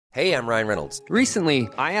Hey, I'm Ryan Reynolds. Recently,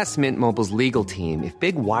 I asked Mint Mobile's legal team if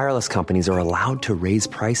big wireless companies are allowed to raise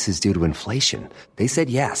prices due to inflation. They said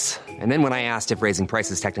yes. And then when I asked if raising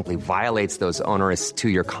prices technically violates those onerous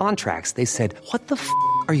two-year contracts, they said, "What the f***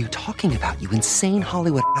 are you talking about, you insane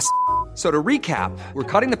Hollywood ass?" So to recap, we're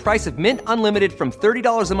cutting the price of Mint Unlimited from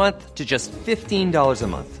 $30 a month to just $15 a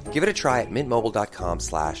month. Give it a try at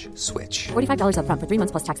mintmobile.com/switch. $45 up front for 3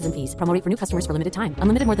 months plus taxes and fees. Promo rate for new customers for limited time.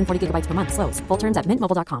 Unlimited more than 40 gigabytes per month. Slows full terms at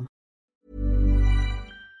mintmobile.com.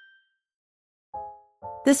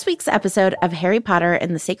 This week's episode of Harry Potter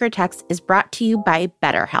and the Sacred Text is brought to you by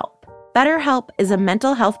BetterHelp. BetterHelp is a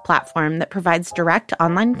mental health platform that provides direct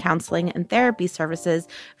online counseling and therapy services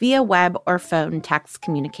via web or phone text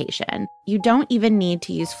communication. You don't even need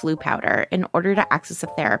to use flu powder in order to access a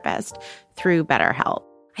therapist through BetterHelp.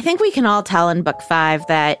 I think we can all tell in Book 5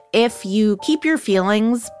 that if you keep your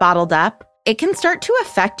feelings bottled up, it can start to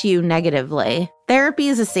affect you negatively. Therapy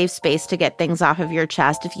is a safe space to get things off of your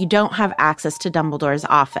chest if you don't have access to Dumbledore's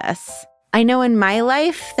office. I know in my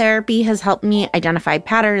life, therapy has helped me identify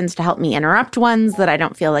patterns to help me interrupt ones that I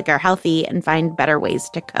don't feel like are healthy and find better ways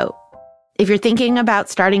to cope. If you're thinking about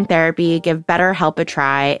starting therapy, give BetterHelp a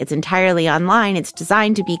try. It's entirely online. It's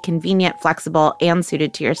designed to be convenient, flexible, and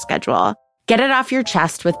suited to your schedule. Get it off your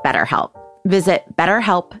chest with BetterHelp. Visit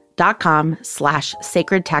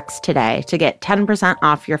BetterHelp.com/sacredtext today to get 10%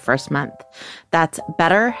 off your first month. That's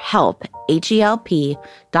BetterHelp,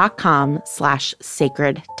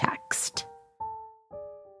 HELP.com/sacredtext.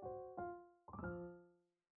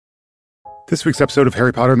 This week's episode of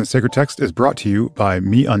Harry Potter and the Sacred Text is brought to you by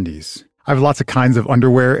MeUndies. I have lots of kinds of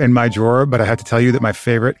underwear in my drawer, but I have to tell you that my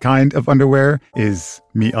favorite kind of underwear is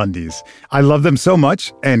MeUndies. I love them so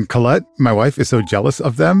much, and Colette, my wife, is so jealous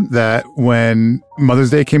of them that when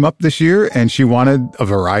Mother's Day came up this year and she wanted a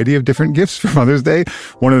variety of different gifts for Mother's Day,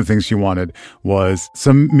 one of the things she wanted was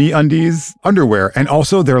some MeUndies underwear and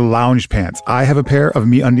also their lounge pants. I have a pair of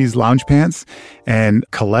MeUndies lounge pants, and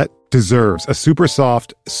Colette deserves a super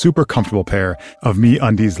soft, super comfortable pair of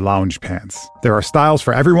MeUndies lounge pants. There are styles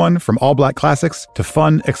for everyone, from all black classics to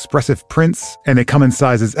fun, expressive prints, and they come in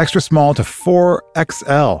sizes extra small to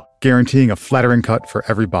 4XL, guaranteeing a flattering cut for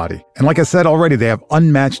every body. And like I said already, they have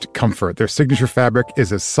unmatched comfort. Their signature fabric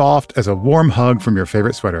is as soft as a warm hug from your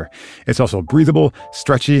favorite sweater. It's also breathable,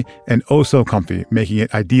 stretchy, and oh so comfy, making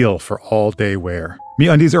it ideal for all-day wear.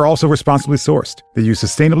 MeUndies are also responsibly sourced. They use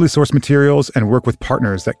sustainably sourced materials and work with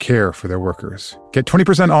partners that care for their workers. Get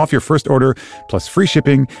 20% off your first order plus free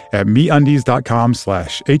shipping at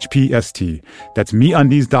MeUndies.com/HPST. That's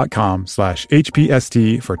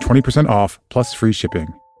MeUndies.com/HPST for 20% off plus free shipping.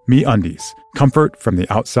 MeUndies. Comfort from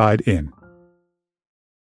the outside in.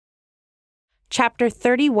 Chapter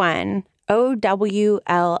 31,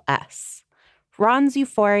 OWLS. Ron's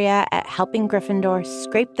euphoria at helping Gryffindor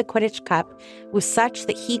scrape the Quidditch Cup was such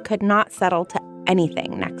that he could not settle to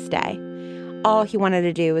anything next day. All he wanted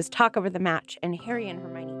to do was talk over the match, and Harry and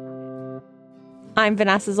Hermione found it. I'm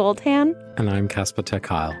Vanessa Zoltan. And I'm Casper ter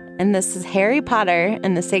Kuile. And this is Harry Potter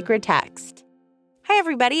and the Sacred Text. Hi,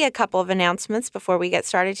 everybody. A couple of announcements before we get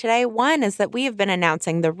started today. One is that we have been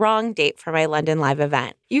announcing the wrong date for my London Live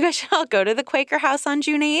event. You guys should all go to the Quaker House on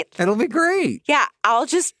June 8th. It'll be great. Yeah, I'll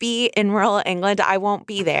just be in rural England. I won't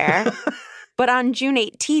be there. But on June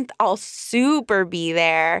 18th, I'll super be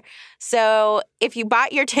there. So if you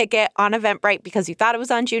bought your ticket on Eventbrite because you thought it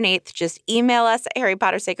was on June 8th, just email us at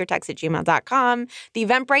harrypottersacredtext@gmail.com. The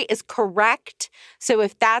Eventbrite is correct. So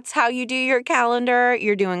if that's how you do your calendar,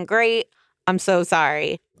 you're doing great. I'm so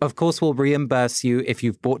sorry. Of course, we'll reimburse you if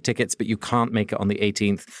you've bought tickets, but you can't make it on the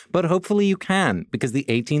 18th. But hopefully you can, because the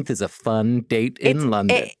 18th is a fun date in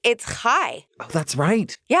London. It's high. Oh, that's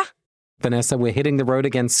right. Yeah. Vanessa, we're hitting the road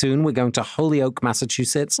again soon. We're going to Holyoke,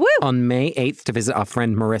 Massachusetts on May 8th to visit our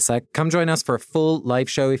friend Marissa. Come join us for a full live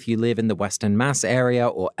show if you live in the Western Mass area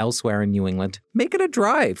or elsewhere in New England. Make it a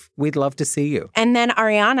drive. We'd love to see you. And then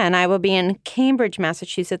Ariana and I will be in Cambridge,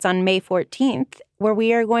 Massachusetts on May 14th, where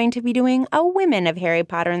we are going to be doing a Women of Harry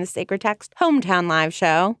Potter and the Sacred Text hometown live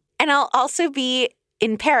show. And I'll also be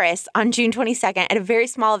in Paris on June 22nd at a very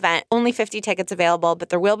small event, only 50 tickets available, but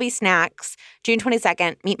there will be snacks. June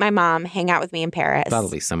 22nd, meet my mom, hang out with me in Paris. That'll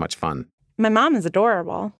be so much fun. My mom is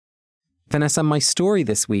adorable. Vanessa, my story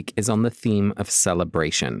this week is on the theme of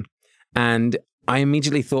celebration. And I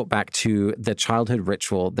immediately thought back to the childhood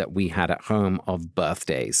ritual that we had at home of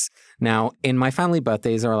birthdays. Now, in my family,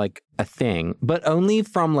 birthdays are like a thing, but only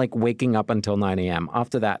from like waking up until 9 a.m.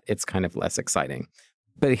 After that, it's kind of less exciting.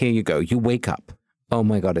 But here you go. You wake up oh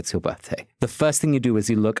my God, it's your birthday. The first thing you do is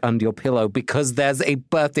you look under your pillow because there's a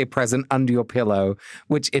birthday present under your pillow,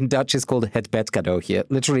 which in Dutch is called het bedcadeautje,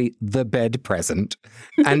 literally the bed present.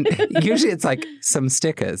 And usually it's like some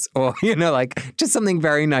stickers or, like just something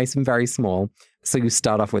very nice and very small. So you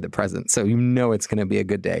start off with a present, so you know it's going to be a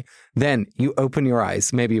good day. Then you open your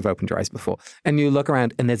eyes, maybe you've opened your eyes before, and you look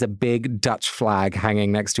around and there's a big Dutch flag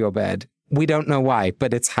hanging next to your bed. We don't know why,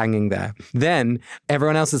 but it's hanging there. Then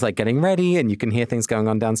everyone else is like getting ready and you can hear things going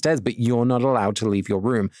on downstairs, but you're not allowed to leave your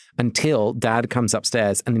room until dad comes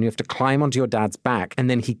upstairs, and then you have to climb onto your dad's back and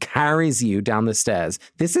then he carries you down the stairs.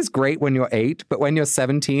 This is great when you're 8, but when you're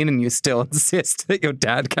 17 and you still insist that your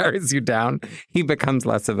dad carries you down, he becomes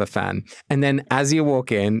less of a fan. And then as you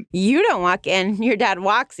walk in... You don't walk in, your dad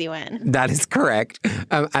walks you in. That is correct.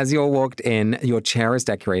 As you're walked in, your chair is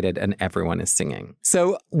decorated and everyone is singing.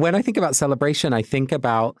 So when I think about celebration, I think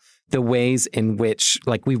about the ways in which,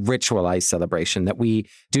 like, we ritualize celebration, that we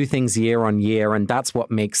do things year on year, and that's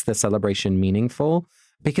what makes the celebration meaningful.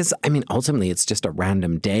 Because, I mean, ultimately, it's just a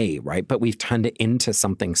random day, right? But we've turned it into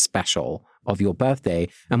something special of your birthday.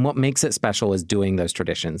 And what makes it special is doing those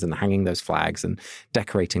traditions and hanging those flags and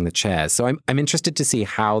decorating the chairs. So I'm interested to see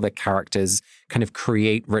how the characters kind of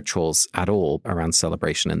create rituals at all around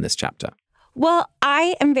celebration in this chapter. Well,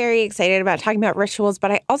 I am very excited about talking about rituals,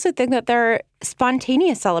 but I also think that there are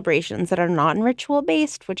spontaneous celebrations that are non-ritual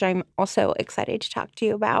based, which I'm also excited to talk to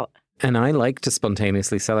you about. And I like to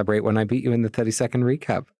spontaneously celebrate when I beat you in the 30-second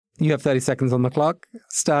recap. You have 30 seconds on the clock,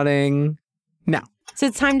 starting now. So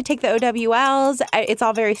it's time to take the OWLs. It's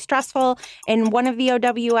all very stressful. In one of the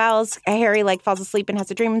OWLs, Harry falls asleep and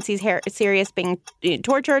has a dream and sees Sirius being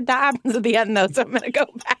tortured. That happens at the end, though, so I'm going to go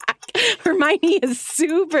back. Hermione is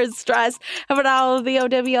super stressed about all of the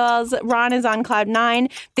OWLs. Ron is on cloud 9.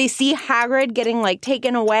 They see Hagrid getting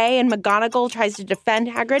taken away, and McGonagall tries to defend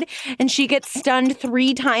Hagrid, and she gets stunned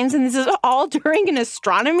 3 times. And this is all during an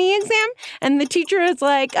astronomy exam. And the teacher is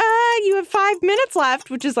like, you have 5 minutes left,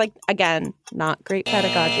 which is again, not great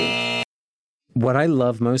pedagogy. What I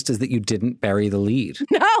love most is that you didn't bury the lead.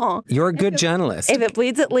 No. You're a good journalist. If it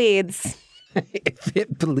bleeds, it leads. If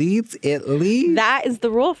it bleeds, it leads. That is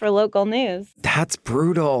the rule for local news. That's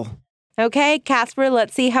brutal. Okay, Casper,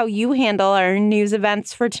 let's see how you handle our news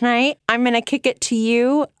events for tonight. I'm going to kick it to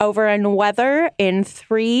you over in weather in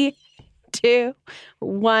 3, 2,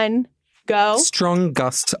 1. Go. Strong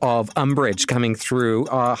gust of umbrage coming through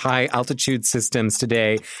our high altitude systems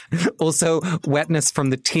today. Also, wetness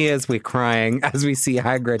from the tears we're crying as we see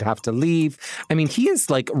Hagrid have to leave. I mean, he is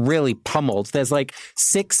really pummeled. There's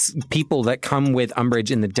 6 people that come with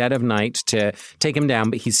umbrage in the dead of night to take him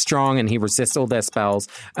down, but he's strong and he resists all their spells.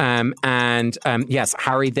 Yes,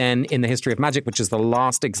 Harry then in the History of Magic, which is the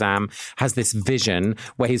last exam, has this vision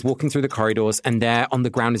where he's walking through the corridors and there on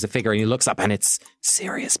the ground is a figure and he looks up and it's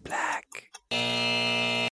Sirius Black.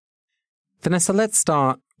 Vanessa, let's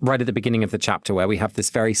start right at the beginning of the chapter where we have this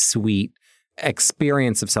very sweet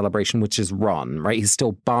experience of celebration, which is Ron, right? He's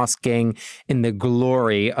still basking in the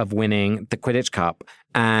glory of winning the Quidditch Cup.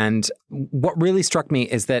 And what really struck me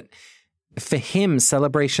is that for him,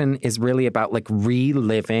 celebration is really about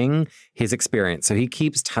reliving his experience. So he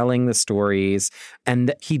keeps telling the stories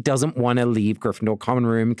and he doesn't want to leave Gryffindor Common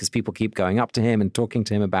Room because people keep going up to him and talking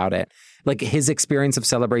to him about it. His experience of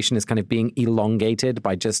celebration is kind of being elongated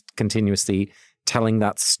by just continuously telling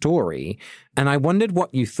that story. And I wondered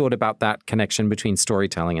what you thought about that connection between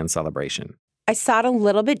storytelling and celebration. I saw it a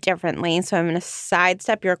little bit differently, so I'm going to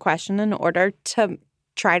sidestep your question in order to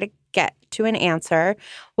try to get to an answer,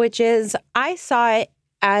 which is I saw it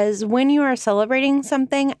as when you are celebrating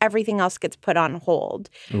something, everything else gets put on hold,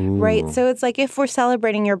 right? So it's if we're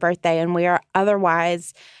celebrating your birthday and we are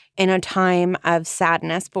otherwise in a time of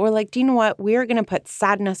sadness, but we're do you know what? We're going to put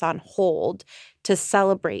sadness on hold to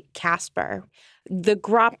celebrate Casper. The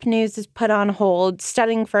Grop news is put on hold.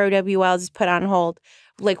 Studying for OWLs is put on hold.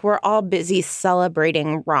 We're all busy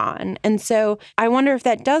celebrating Ron. And so I wonder if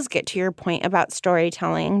that does get to your point about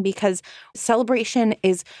storytelling, because celebration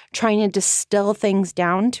is trying to distill things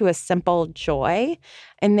down to a simple joy.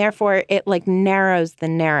 And therefore, it narrows the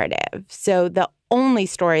narrative. So the only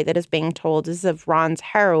story that is being told is of Ron's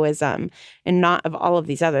heroism and not of all of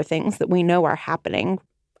these other things that we know are happening.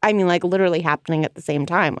 I mean, literally happening at the same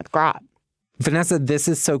time with Grop. Vanessa, this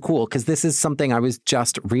is so cool because this is something I was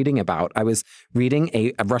just reading about. I was reading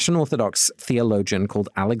a Russian Orthodox theologian called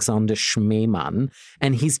Alexander Schmemann,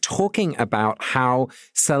 and he's talking about how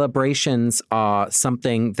celebrations are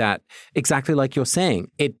something that, exactly like you're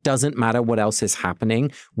saying, it doesn't matter what else is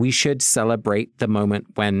happening. We should celebrate the moment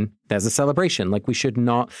when there's a celebration. We should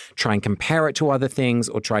not try and compare it to other things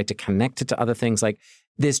or try to connect it to other things.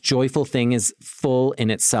 this joyful thing is full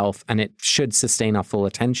in itself and it should sustain our full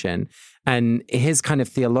attention. And his kind of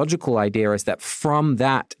theological idea is that from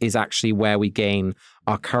that is actually where we gain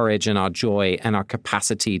our courage and our joy and our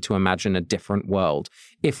capacity to imagine a different world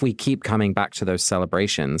if we keep coming back to those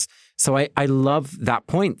celebrations. So I love that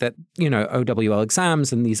point that, OWL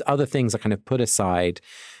exams and these other things are kind of put aside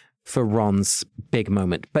for Ron's big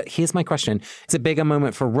moment. But here's my question. It's a bigger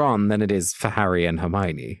moment for Ron than it is for Harry and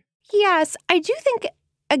Hermione. Yes, I do think,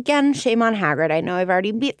 again, shame on Hagrid. I know I've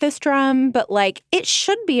already beat this drum, but it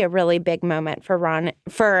should be a really big moment for Ron,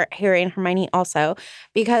 for Harry and Hermione also,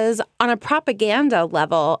 because on a propaganda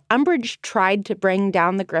level, Umbridge tried to bring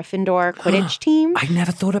down the Gryffindor Quidditch team. I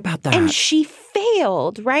never thought about that. And she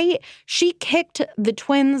failed, right? She kicked the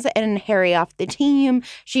twins and Harry off the team.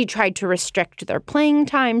 She tried to restrict their playing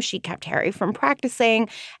time. She kept Harry from practicing.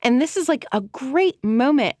 And this is a great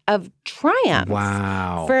moment of triumph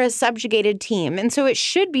for a subjugated team. And so it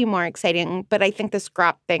should be more exciting, but I think this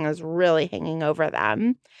Grawp thing is really hanging over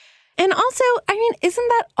them. And also, isn't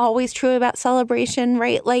that always true about celebration,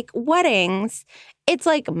 right? Weddings, it's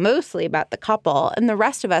mostly about the couple, and the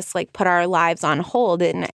rest of us put our lives on hold,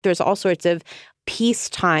 and there's all sorts of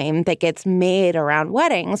peacetime that gets made around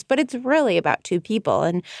weddings, but it's really about two people,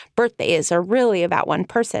 and birthdays are really about one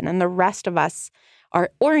person, and the rest of us are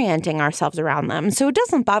orienting ourselves around them. So it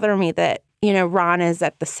doesn't bother me that, Ron is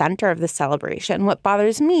at the center of the celebration. What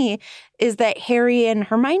bothers me is that Harry and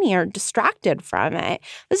Hermione are distracted from it.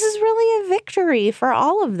 This is really a victory for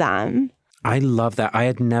all of them. I love that. I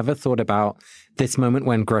had never thought about this moment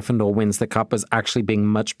when Gryffindor wins the cup as actually being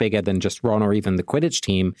much bigger than just Ron or even the Quidditch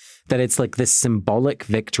team, that it's this symbolic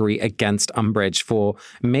victory against Umbridge for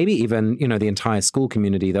maybe even, the entire school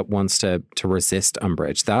community that wants to resist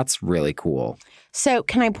Umbridge. That's really cool. So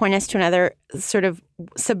can I point us to another sort of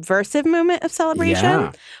subversive moment of celebration?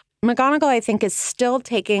 Yeah. McGonagall, I think, is still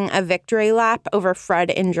taking a victory lap over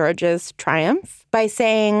Fred and George's triumph by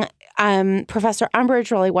saying, Professor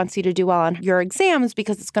Umbridge really wants you to do well on your exams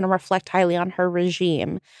because it's going to reflect highly on her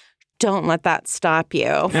regime. Don't let that stop you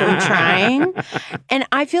from trying. And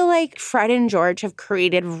I feel like Fred and George have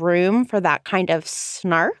created room for that kind of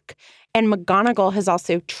snark. And McGonagall has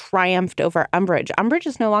also triumphed over Umbridge. Umbridge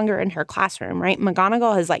is no longer in her classroom, right?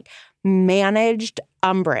 McGonagall has managed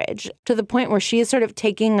Umbridge to the point where she is sort of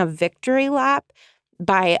taking a victory lap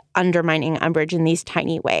by undermining Umbridge in these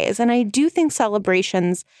tiny ways. And I do think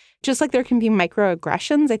celebrations, just like there can be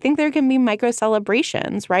microaggressions, I think there can be micro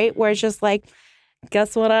celebrations, right? Where it's just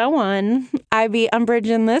guess what I won? I beat Umbridge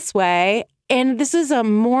in this way. And this is a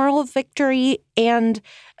moral victory and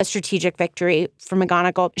a strategic victory for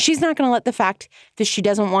McGonagall. She's not going to let the fact that she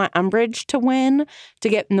doesn't want Umbridge to win to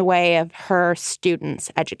get in the way of her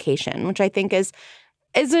students' education, which I think is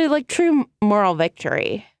a true moral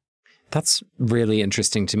victory. That's really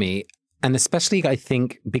interesting to me. And especially, I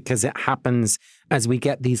think, because it happens as we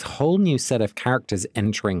get these whole new set of characters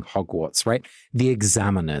entering Hogwarts, right? The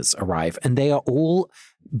examiners arrive, and they are all,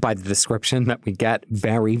 by the description that we get,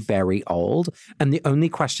 very, very old. And the only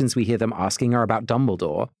questions we hear them asking are about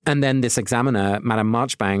Dumbledore. And then this examiner, Madame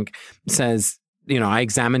Marchbank, says, I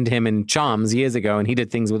examined him in Charms years ago, and he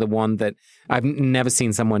did things with a wand that I've never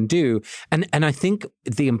seen someone do. And I think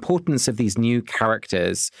the importance of these new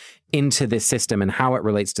characters into this system and how it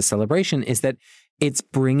relates to celebration is that it's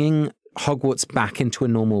bringing Hogwarts back into a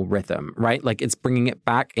normal rhythm, right? It's bringing it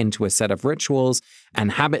back into a set of rituals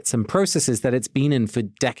and habits and processes that it's been in for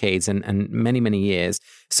decades and many, many years,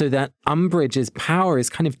 so that Umbridge's power is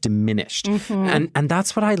kind of diminished. Mm-hmm. And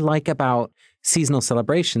that's what I like about seasonal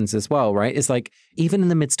celebrations as well, right? Is even in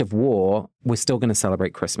the midst of war, we're still going to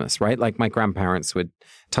celebrate Christmas, right? My grandparents would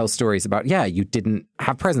tell stories about, you didn't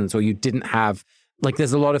have presents, or you didn't have,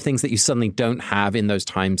 there's a lot of things that you suddenly don't have in those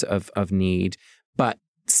times of need, but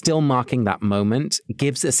still marking that moment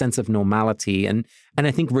gives a sense of normality and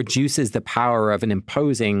I think reduces the power of an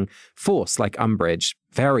imposing force like Umbridge,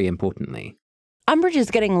 very importantly. Umbridge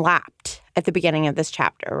is getting lapped at the beginning of this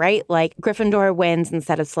chapter, right? Gryffindor wins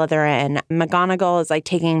instead of Slytherin. McGonagall is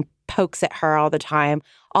taking pokes at her all the time.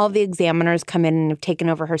 All of the examiners come in and have taken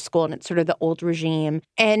over her school, and it's sort of the old regime.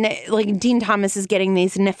 And Dean Thomas is getting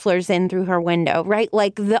these nifflers in through her window, right?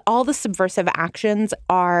 All the subversive actions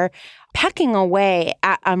are pecking away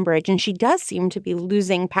at Umbridge, and she does seem to be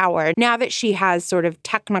losing power. Now that she has sort of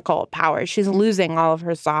technical power, she's losing all of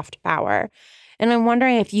her soft power. And I'm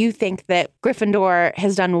wondering if you think that Gryffindor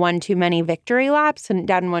has done one too many victory laps and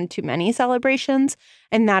done one too many celebrations,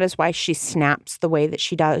 and that is why she snaps the way that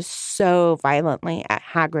she does so violently at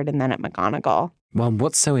Hagrid and then at McGonagall. Well,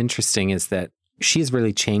 what's so interesting is that she's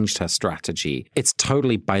really changed her strategy. It's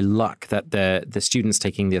totally by luck that the students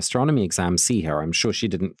taking the astronomy exam see her. I'm sure she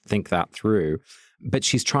didn't think that through. But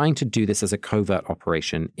she's trying to do this as a covert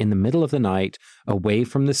operation in the middle of the night, away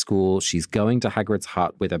from the school. She's going to Hagrid's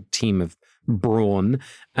hut with a team of brawn.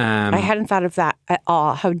 I hadn't thought of that at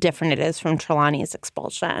all, how different it is from Trelawney's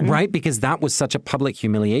expulsion. Right, because that was such a public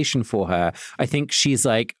humiliation for her. I think she's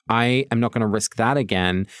like, I am not going to risk that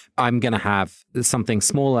again. I'm going to have something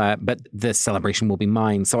smaller, but the celebration will be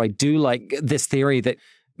mine. So I do like this theory that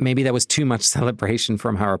maybe there was too much celebration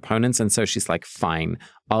from her opponents. And so she's like, fine,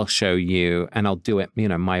 I'll show you and I'll do it,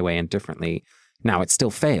 my way and differently. Now it still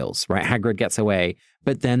fails, right? Hagrid gets away.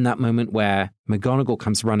 But then that moment where McGonagall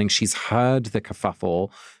comes running, she's heard the kerfuffle.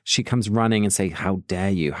 She comes running and say, how dare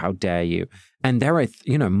you? How dare you? And there are,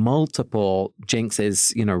 multiple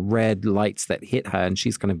Jinx's, red lights that hit her and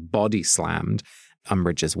she's kind of body slammed.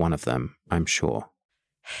 Umbridge is one of them, I'm sure.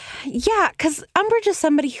 Yeah, because Umbridge is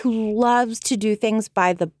somebody who loves to do things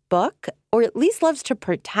by the book, or at least loves to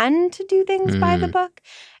pretend to do things by the book.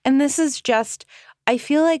 And this is just, I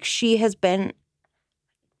feel like she has been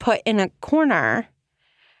put in a corner.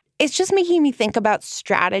 It's just making me think about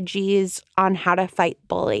strategies on how to fight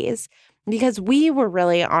bullies, because we were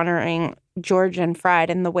really honoring George and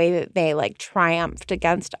Fred in the way that they triumphed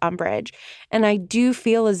against Umbridge. And I do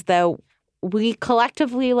feel as though we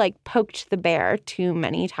collectively poked the bear too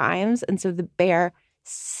many times. And so the bear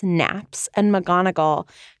snaps, and McGonagall,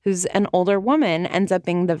 who's an older woman, ends up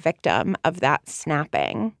being the victim of that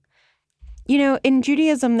snapping. In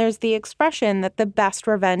Judaism, there's the expression that the best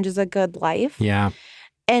revenge is a good life. Yeah.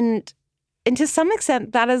 And to some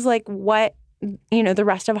extent, that is what, the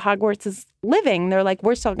rest of Hogwarts is living. They're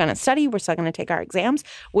we're still going to study. We're still going to take our exams.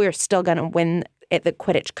 We're still going to win at the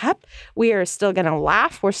Quidditch Cup. We are still going to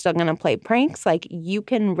laugh. We're still going to play pranks. You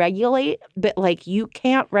can regulate, but you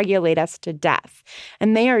can't regulate us to death.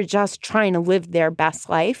 And they are just trying to live their best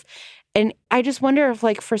life. And I just wonder if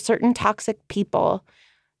for certain toxic people,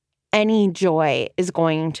 any joy is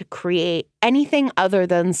going to create anything other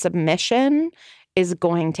than submission is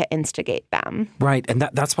going to instigate them. Right. And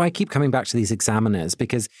that's why I keep coming back to these examiners,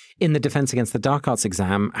 because in the Defense Against the Dark Arts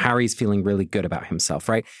exam, Harry's feeling really good about himself,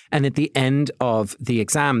 right? And at the end of the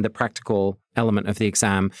exam, the practical element of the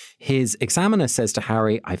exam, his examiner says to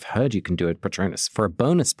Harry, I've heard you can do a Patronus. For a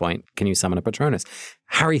bonus point, can you summon a Patronus?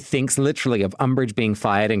 Harry thinks literally of Umbridge being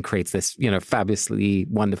fired and creates this, fabulously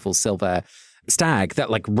wonderful silver stag that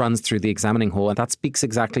runs through the examining hall. And that speaks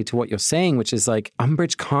exactly to what you're saying, which is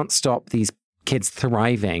Umbridge can't stop these kids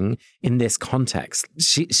thriving in this context.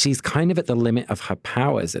 She's kind of at the limit of her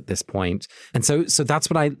powers at this point. And so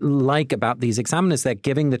that's what I like about these examiners. They're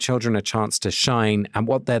giving the children a chance to shine at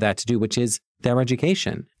what they're there to do, which is their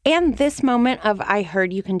education. And this moment of, I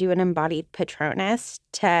heard you can do an embodied Patronus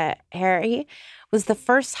to Harry was the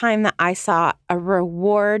first time that I saw a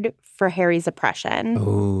reward for Harry's oppression.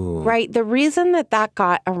 Ooh. Right? The reason that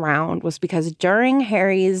got around was because during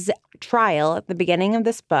Harry's trial at the beginning of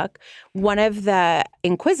this book, one of the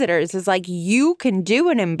inquisitors is you can do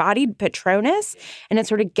an embodied Patronus. And it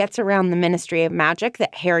sort of gets around the Ministry of Magic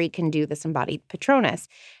that Harry can do this embodied Patronus.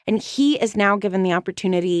 And he is now given the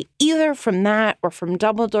opportunity, either from that or from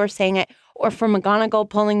Dumbledore saying it, or from McGonagall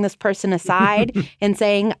pulling this person aside and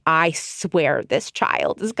saying, I swear this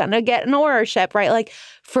child is going to get an aurorship, right?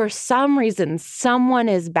 For some reason, someone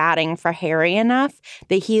is batting for Harry enough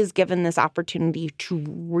that he is given this opportunity to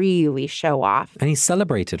really show off. And he's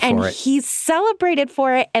celebrated for it. And he's celebrated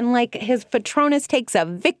for it. And his Patronus takes a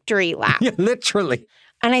victory lap. Yeah, literally.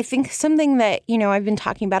 And I think something that, I've been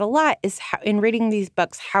talking about a lot is how, in reading these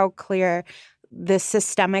books, how clear the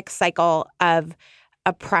systemic cycle of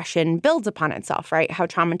oppression builds upon itself, right? How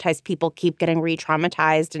traumatized people keep getting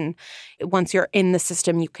re-traumatized. And once you're in the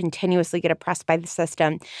system, you continuously get oppressed by the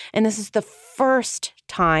system. And this is the first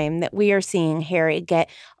time that we are seeing Harry get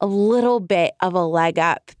a little bit of a leg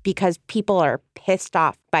up because people are pissed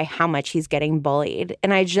off by how much he's getting bullied.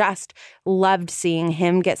 And I just loved seeing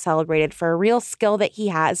him get celebrated for a real skill that he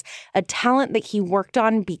has, a talent that he worked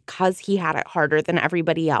on because he had it harder than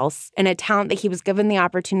everybody else, and a talent that he was given the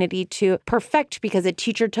opportunity to perfect because a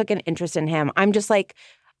teacher took an interest in him.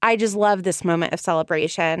 I just love this moment of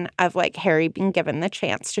celebration of Harry being given the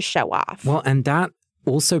chance to show off. Well, and that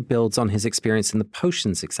also builds on his experience in the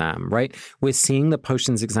potions exam, right? We're seeing the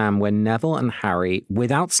potions exam where Neville and Harry,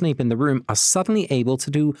 without Snape in the room, are suddenly able to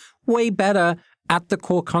do way better at the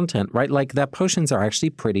core content, right? Their potions are actually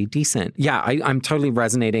pretty decent. Yeah, I'm totally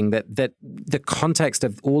resonating that the context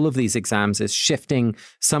of all of these exams is shifting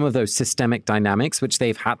some of those systemic dynamics, which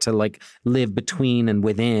they've had to live between and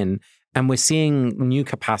within. And we're seeing new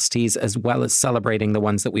capacities as well as celebrating the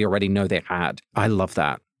ones that we already know they had. I love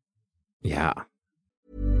that. Yeah.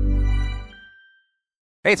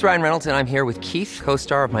 Hey, it's Ryan Reynolds, and I'm here with Keith,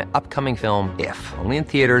 co-star of my upcoming film, If, only in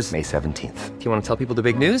theaters May 17th. Do you want to tell people the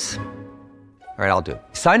big news? All right, I'll do it.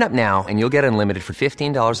 Sign up now and you'll get unlimited for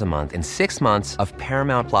 $15 a month and 6 months of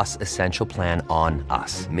Paramount Plus Essential Plan on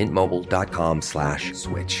us.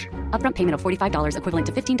 mintmobile.com/switch. Upfront payment of $45 equivalent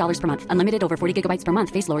to $15 per month. Unlimited over 40 gigabytes per month.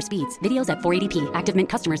 Face lower speeds. Videos at 480p. Active Mint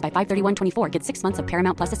customers by 531.24 get 6 months of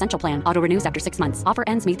Paramount Plus Essential Plan. Auto renews after 6 months. Offer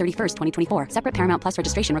ends May 31st, 2024. Separate Paramount Plus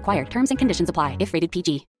registration required. Terms and conditions apply if rated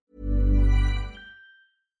PG.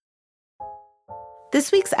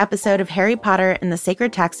 This week's episode of Harry Potter and the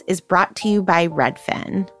Sacred Text is brought to you by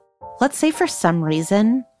Redfin. Let's say for some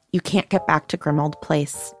reason you can't get back to Grimmauld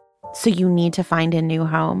Place, so you need to find a new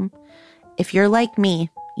home. If you're like me,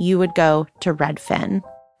 you would go to Redfin.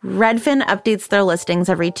 Redfin updates their listings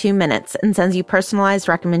every 2 minutes and sends you personalized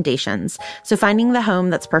recommendations, so finding the home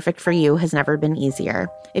that's perfect for you has never been easier.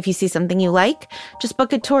 If you see something you like, just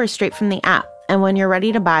book a tour straight from the app. And when you're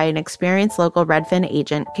ready to buy, an experienced local Redfin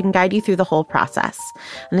agent can guide you through the whole process.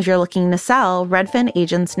 And if you're looking to sell, Redfin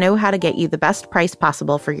agents know how to get you the best price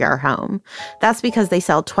possible for your home. That's because they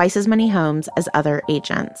sell twice as many homes as other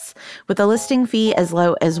agents. With a listing fee as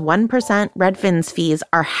low as 1%, Redfin's fees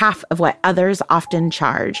are half of what others often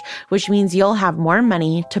charge, which means you'll have more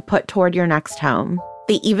money to put toward your next home.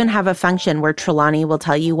 They even have a function where Trelawney will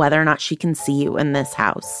tell you whether or not she can see you in this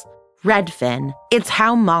house. Redfin. It's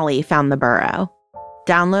how Molly found the burrow.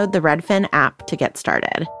 Download the Redfin app to get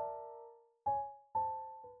started.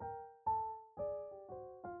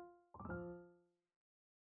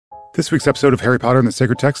 This week's episode of Harry Potter and the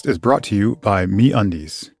Sacred Text is brought to you by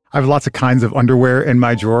MeUndies. I have lots of kinds of underwear in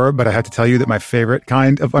my drawer, but I have to tell you that my favorite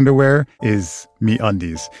kind of underwear is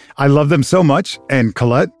MeUndies. I love them so much, and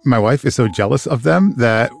Colette, my wife, is so jealous of them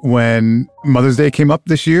that when Mother's Day came up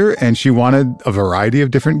this year and she wanted a variety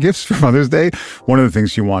of different gifts for Mother's Day, one of the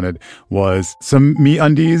things she wanted was some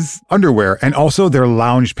MeUndies underwear and also their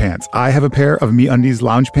lounge pants. I have a pair of MeUndies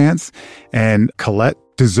lounge pants, and Colette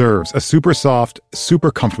deserves a super soft,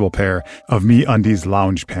 super comfortable pair of MeUndies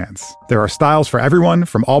lounge pants. There are styles for everyone,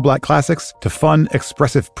 from all black classics to fun,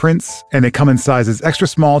 expressive prints, and they come in sizes extra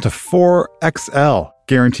small to 4XL,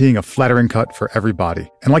 guaranteeing a flattering cut for every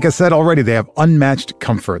body. And like I said already, they have unmatched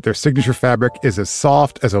comfort. Their signature fabric is as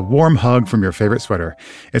soft as a warm hug from your favorite sweater.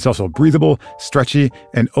 It's also breathable, stretchy,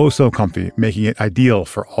 and oh so comfy, making it ideal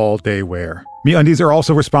for all-day wear. MeUndies are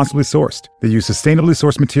also responsibly sourced. They use sustainably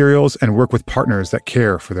sourced materials and work with partners that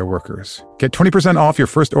care for their workers. Get 20% off your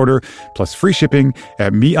first order plus free shipping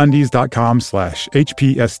at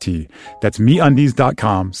MeUndies.com/HPST. That's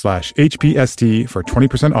MeUndies.com/HPST for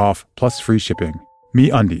 20% off plus free shipping.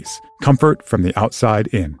 MeUndies. Comfort from the outside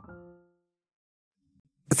in.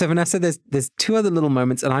 So, Vanessa, there's two other little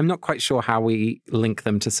moments, and I'm not quite sure how we link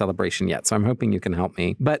them to Celebration yet, so I'm hoping you can help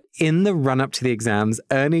me. But in the run-up to the exams,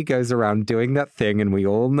 Ernie goes around doing that thing, and we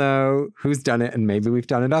all know who's done it, and maybe we've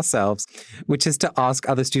done it ourselves, which is to ask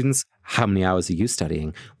other students, how many hours are you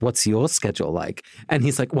studying? What's your schedule like? And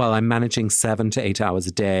he's like, well, I'm managing 7 to 8 hours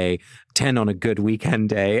a day, 10 on a good weekend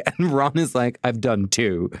day. And Ron is like, I've done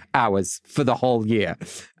 2 hours for the whole year.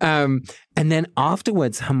 And then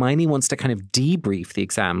afterwards, Hermione wants to kind of debrief the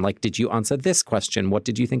exam. Like, did you answer this question? What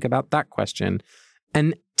did you think about that question?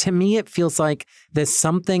 And to me, it feels like there's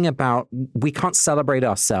something about we can't celebrate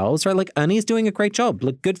ourselves, right? Like, Ernie's doing a great job.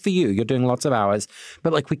 Look, good for you. You're doing lots of hours.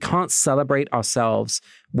 But like, we can't celebrate ourselves,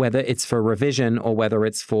 whether it's for revision or whether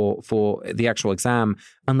it's for the actual exam,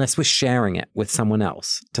 unless we're sharing it with someone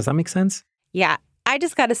else. Does that make sense? Yeah. I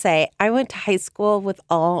just got to say, I went to high school with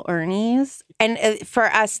all Ernies. And for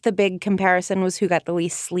us, the big comparison was who got the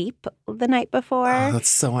least sleep the night before. Oh, that's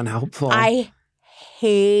so unhelpful. I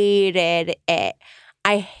hated it.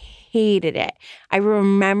 I hated it. I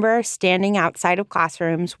remember standing outside of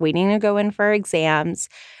classrooms, waiting to go in for exams,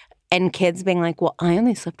 and kids being like, well, I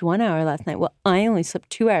only slept 1 hour last night. Well, I only slept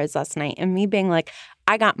 2 hours last night. And me being like,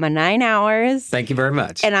 I got my 9 hours. Thank you very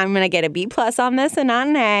much. And I'm going to get a B+ on this and not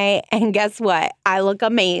an A. And guess what? I look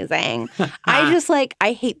amazing. I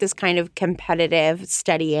hate this kind of competitive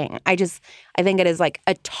studying. I think it is like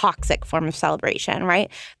a toxic form of celebration, right?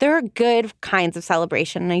 There are good kinds of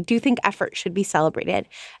celebration. And I do think effort should be celebrated.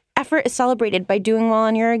 effort is celebrated by doing well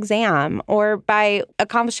on your exam or by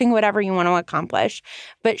accomplishing whatever you want to accomplish.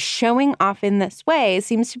 But showing off in this way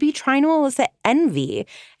seems to be trying to elicit envy.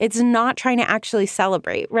 It's not trying to actually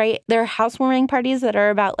celebrate, right? There are housewarming parties that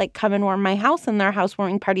are about like, come and warm my house, and there are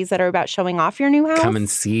housewarming parties that are about showing off your new house. Come and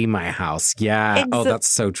see my house. Yeah. Oh, that's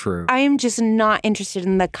so true. I am just not interested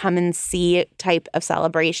in the come and see type of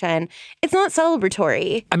celebration. It's not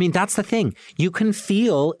celebratory. I mean, that's the thing. You can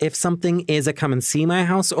feel if something is a come and see my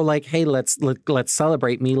house or like, hey, let's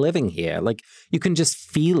celebrate me living here. Like, you can just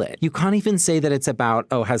feel it. You can't even say that it's about,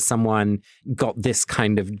 oh, has someone got this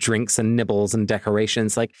kind of drinks and nibbles and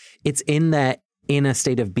decorations? Like, it's in their inner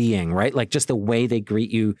state of being, right? Like just the way they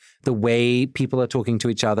greet you, the way people are talking to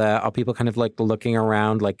each other. Are people kind of like looking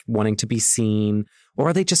around, like wanting to be seen? Or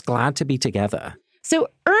are they just glad to be together? So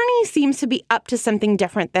Ernie seems to be up to something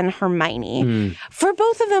different than Hermione. For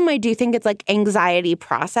both of them, I do think it's like anxiety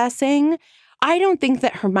processing. I don't think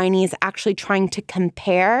that Hermione is actually trying to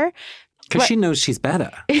compare. Because she knows she's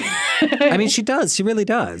better. I mean, she does. She really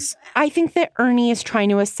does. I think that Ernie is trying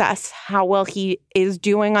to assess how well he is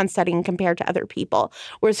doing on studying compared to other people.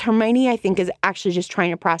 Whereas Hermione, I think, is actually just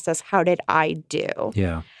trying to process, how did I do?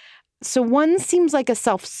 Yeah. So one seems like a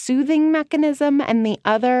self-soothing mechanism, and the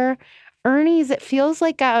other, Ernie's, it feels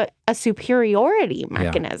like a superiority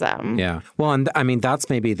mechanism. Yeah. Well, and I mean, that's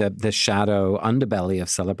maybe the shadow underbelly of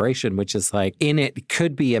celebration, which is like, in it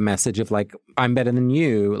could be a message of like, I'm better than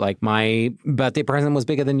you. Like, my birthday present was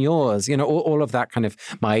bigger than yours. You know, all of that kind of,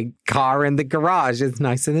 my car in the garage is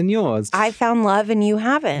nicer than yours. I found love and you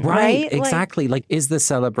haven't, right? Exactly. Like, is the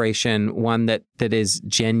celebration one that is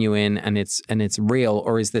genuine and it's real,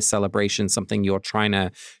 or is this celebration something you're trying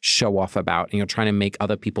to show off about and you're trying to make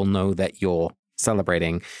other people know that you're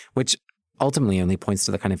celebrating, which ultimately only points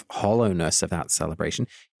to the kind of hollowness of that celebration.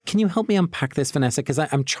 Can you help me unpack this, Vanessa? Because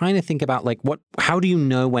I'm trying to think about like how do you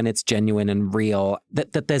know when it's genuine and real,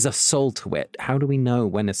 that there's a soul to it? How do we know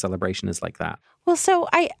when a celebration is like that? Well, so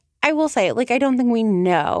I will say, like, I don't think we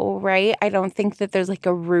know, right? I don't think that there's like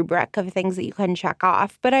a rubric of things that you can check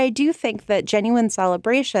off. But I do think that genuine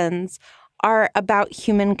celebrations are about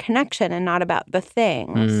human connection and not about the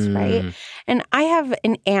things, right? And I have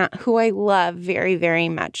an aunt who I love very, very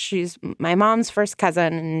much. She's my mom's first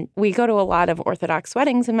cousin, and we go to a lot of Orthodox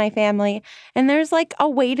weddings in my family. And there's like a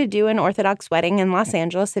way to do an Orthodox wedding in Los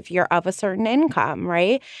Angeles if you're of a certain income,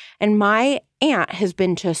 right? And my aunt has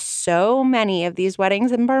been to so many of these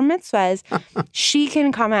weddings and bar mitzvahs. She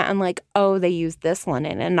can comment on like, oh, they use this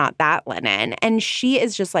linen and not that linen. And she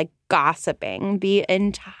is just like gossiping the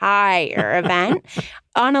entire event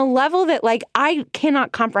on a level that like I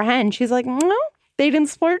cannot comprehend. She's like, no, they didn't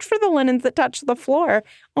splurge for the linens that touch the floor.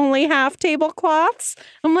 Only half tablecloths.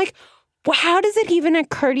 I'm like, well, how does it even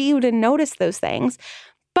occur to you to notice those things?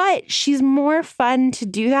 But she's more fun to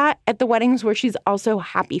do that at the weddings where she's also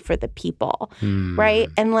happy for the people, right?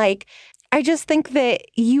 And like, I just think that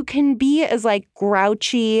you can be as like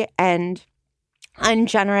grouchy and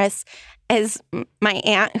ungenerous as my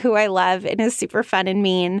aunt, who I love and is super fun and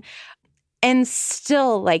mean, and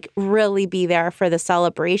still like really be there for the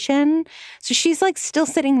celebration. So she's like still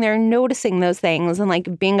sitting there noticing those things and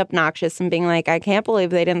like being obnoxious and being like, I can't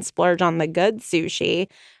believe they didn't splurge on the good sushi.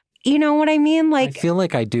 You know what I mean? Like, I feel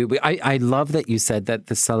like I do. I love that you said that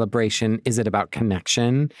the celebration, is it about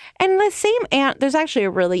connection? And the same aunt, there's actually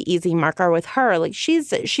a really easy marker with her. Like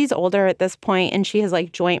she's older at this point and she has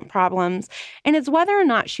like joint problems. And it's whether or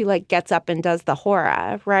not she like gets up and does the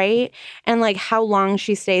hora, right? And like how long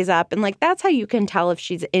she stays up. And like that's how you can tell if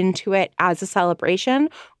she's into it as a celebration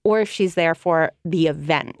or if she's there for the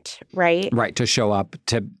event, right? Right, to show up,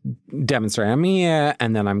 to demonstrate, I'm here,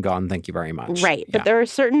 and then I'm gone, thank you very much. Right, but there are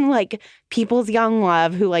certain, like, people's young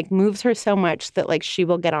love who, like, moves her so much that, like, she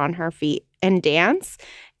will get on her feet and dance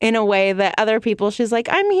in a way that other people, she's like,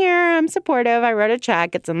 I'm here, I'm supportive, I wrote a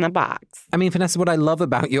check, it's in the box. I mean, Vanessa, what I love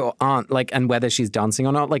about your aunt, like, and whether she's dancing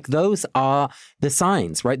or not, like, those are the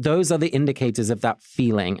signs, right? Those are the indicators of that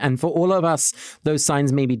feeling. And for all of us, those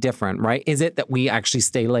signs may be different, right? Is it that we actually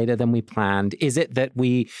stay later than we planned? Is it that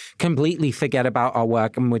we completely forget about our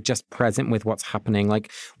work and we're just present with what's happening?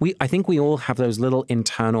 Like, I think we all have those little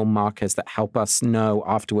internal markers that help us know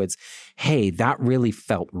afterwards, hey, that really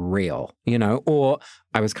felt real, you know, or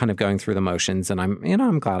I was kind of going through the motions and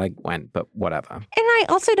I'm glad I went, but whatever. And I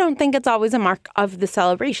also don't think it's always a mark of the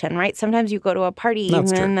celebration, right? Sometimes you go to a party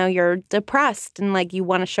even though you're depressed and like you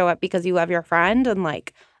want to show up because you love your friend and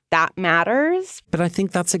like that matters. But I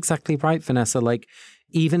think that's exactly right, Vanessa. Like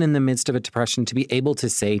even in the midst of a depression, to be able to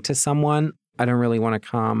say to someone, I don't really want to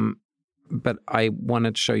come, but I want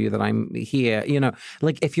to show you that I'm here, you know,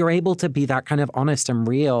 like if you're able to be that kind of honest and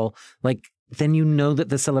real, like then you know that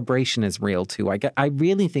the celebration is real too. I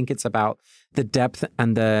really think it's about the depth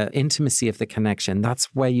and the intimacy of the connection.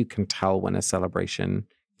 That's where you can tell when a celebration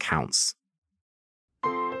counts.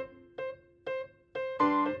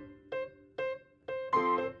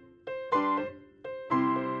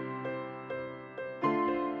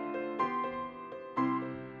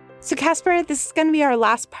 So Casper, this is going to be our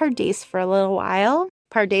last Pardes for a little while.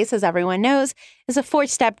 Pardes, as everyone knows, is a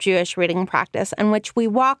 4-step Jewish reading practice in which we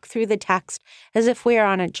walk through the text as if we are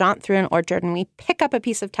on a jaunt through an orchard and we pick up a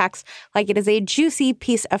piece of text like it is a juicy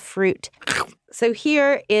piece of fruit. So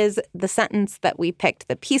here is the sentence that we picked,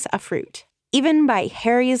 the piece of fruit. Even by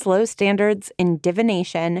Harry's low standards in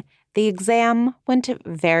divination, the exam went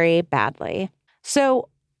very badly. So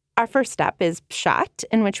our first step is pshat,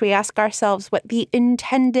 in which we ask ourselves what the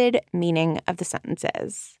intended meaning of the sentence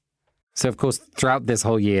is. So, of course, throughout this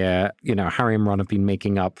whole year, Harry and Ron have been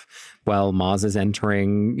making up, well, Mars is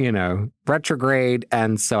entering, retrograde,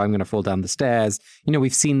 and so I'm going to fall down the stairs.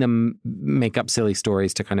 We've seen them make up silly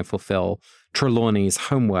stories to kind of fulfill Trelawney's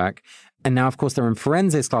homework. And now, of course, they're in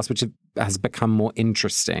forensics class, which has become more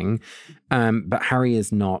interesting. But Harry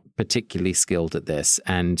is not particularly skilled at this.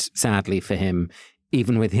 And sadly for him,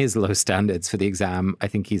 even with his low standards for the exam, I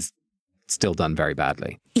think he's still done very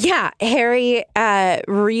badly. Yeah, Harry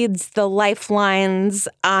reads the lifelines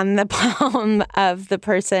on the palm of the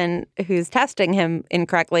person who's testing him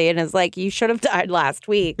incorrectly and is like, you should have died last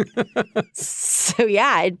week. So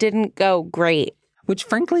yeah, it didn't go great. Which,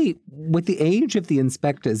 frankly, with the age of the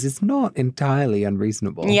inspectors, is not entirely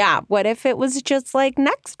unreasonable. Yeah. What if it was just like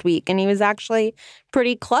next week and he was actually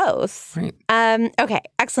pretty close? Right. Okay.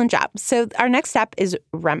 Excellent job. So our next step is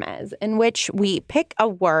remez, in which we pick a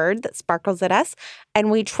word that sparkles at us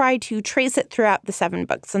and we try to trace it throughout the 7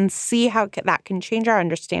 books and see how that can change our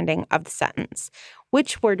understanding of the sentence.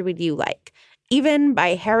 Which word would you like? Even by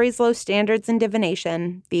Harry's low standards in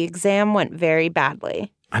divination, the exam went very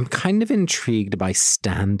badly. I'm kind of intrigued by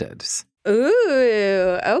standards.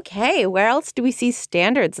 Ooh, okay. Where else do we see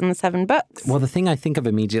standards in the 7 books? Well, the thing I think of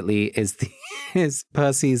immediately is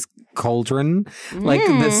Percy's cauldron, like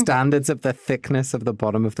the standards of the thickness of the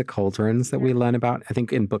bottom of the cauldrons that we learn about, I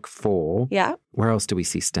think, in book 4. Yeah. Where else do we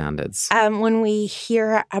see standards? When we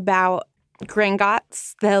hear about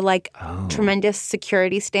Gringotts, the tremendous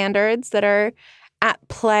security standards that are at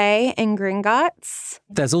play in Gringotts.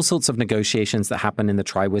 There's all sorts of negotiations that happen in the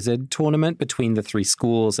Triwizard tournament between the 3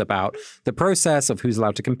 schools about the process of who's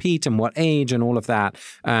allowed to compete and what age and all of that.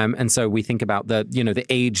 And so we think about the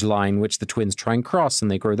age line which the twins try and cross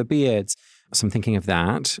and they grow the beards. So I'm thinking of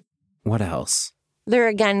that. What else? There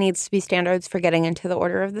again needs to be standards for getting into the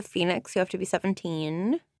Order of the Phoenix. You have to be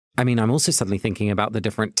 17. I mean, I'm also suddenly thinking about the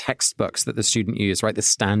different textbooks that the student used, right? The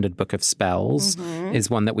Standard Book of Spells is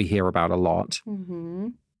one that we hear about a lot. Mm-hmm.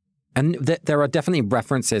 And there are definitely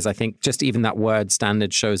references, I think, just even that word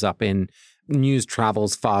standard shows up in news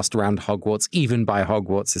travels fast around Hogwarts, even by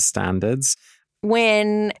Hogwarts' standards.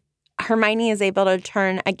 When Hermione is able to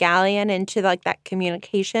turn a galleon into that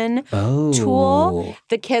communication tool,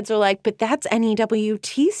 the kids are like, but that's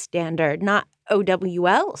NEWT standard, not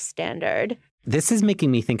OWL standard. This is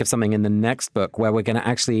making me think of something in the next book where we're going to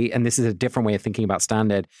actually, and this is a different way of thinking about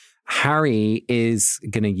standard, Harry is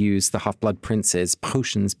going to use the Half-Blood Prince's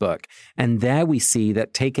potions book. And there we see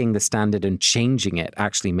that taking the standard and changing it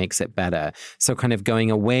actually makes it better. So kind of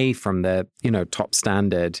going away from the, top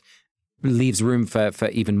standard leaves room for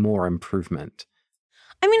even more improvement.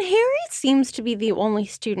 I mean, Harry seems to be the only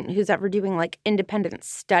student who's ever doing independent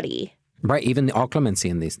study. Right, even the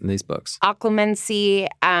occlumency in these books. Occlumency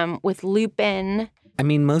with Lupin. I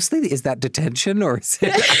mean, mostly is that detention or is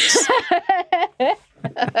it?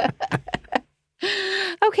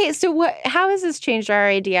 Okay, so how has this changed our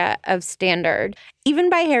idea of standard? Even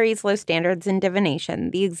by Harry's low standards in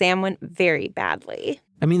divination, the exam went very badly.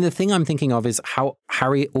 I mean, the thing I'm thinking of is how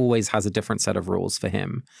Harry always has a different set of rules for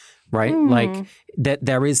him, right? Like that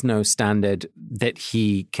there is no standard that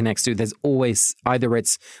he connects to. There's always either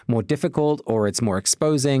it's more difficult or it's more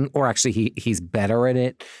exposing or actually he's better at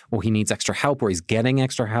it or he needs extra help or he's getting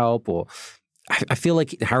extra help or I feel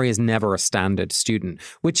like Harry is never a standard student,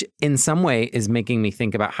 which in some way is making me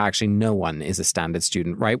think about how actually no one is a standard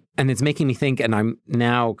student, right? And it's making me think, and I'm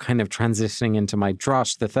now kind of transitioning into my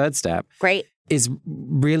drush, the 3rd step. Great. Is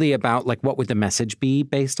really about what would the message be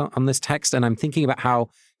based on this text? And I'm thinking about how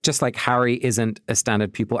just like Harry isn't a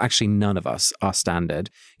standard pupil, actually none of us are standard.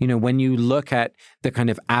 When you look at the kind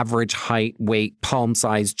of average height, weight, palm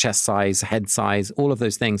size, chest size, head size, all of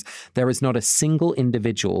those things, there is not a single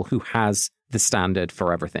individual who has the standard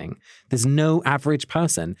for everything. There's no average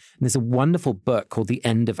person. And there's a wonderful book called The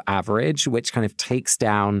End of Average, which kind of takes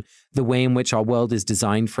down the way in which our world is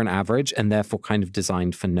designed for an average and therefore kind of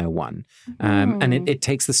designed for no one. And it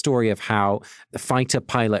takes the story of how the fighter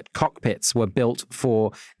pilot cockpits were built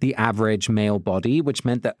for the average male body, which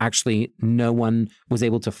meant that actually no one was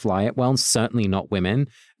able to fly it well, certainly not women.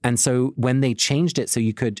 And so when they changed it so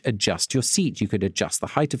you could adjust your seat, you could adjust the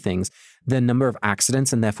height of things, the number of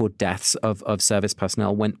accidents and therefore deaths of service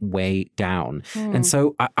personnel went way down. And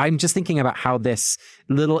so I'm just thinking about how this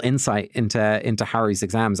little insight into Harry's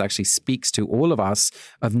exams actually speaks to all of us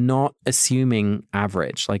of not assuming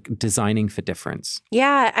average, like designing for difference.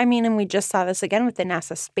 Yeah, I mean, and we just saw this again with the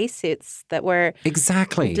NASA spacesuits that were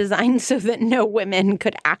exactly designed so that no women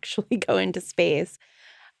could actually go into space.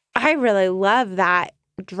 I really love that.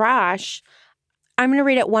 Drosh, I'm going to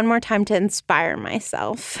read it one more time to inspire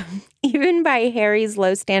myself. Even by Harry's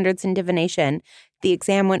low standards in divination, the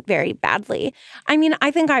exam went very badly. I mean,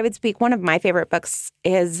 I think I would speak. One of my favorite books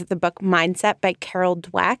is the book Mindset by Carol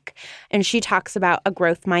Dweck. And she talks about a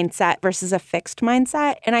growth mindset versus a fixed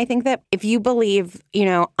mindset. And I think that if you believe,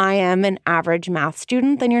 I am an average math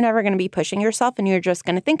student, then you're never going to be pushing yourself and you're just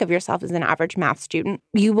going to think of yourself as an average math student.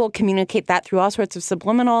 You will communicate that through all sorts of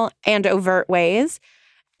subliminal and overt ways.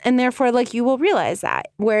 And therefore, you will realize that.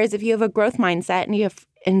 Whereas if you have a growth mindset and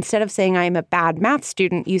instead of saying I'm a bad math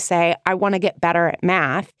student, you say I want to get better at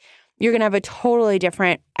math, you're going to have a totally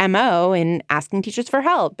different MO in asking teachers for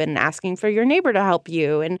help and asking for your neighbor to help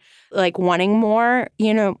you and wanting more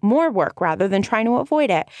work rather than trying to avoid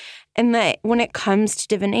it. And that when it comes to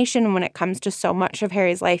divination and when it comes to so much of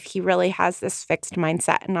Harry's life, he really has this fixed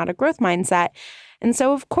mindset and not a growth mindset. And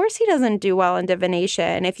so, of course, he doesn't do well in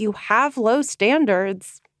divination. If you have low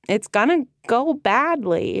standards, it's going to go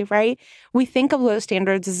badly, right? We think of low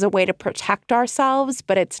standards as a way to protect ourselves,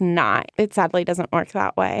 but it's not. It sadly doesn't work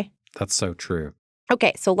that way. That's so true.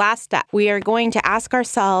 Okay, so last step. We are going to ask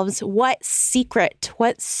ourselves what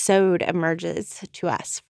sode emerges to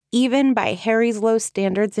us. Even by Harry's low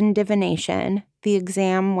standards in divination, the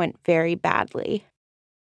exam went very badly.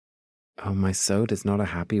 Oh, my sode is not a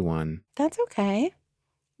happy one. That's okay.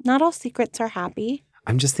 Not all secrets are happy.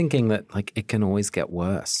 I'm just thinking that it can always get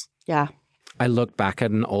worse. Yeah. I looked back at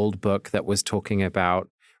an old book that was talking about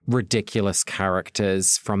ridiculous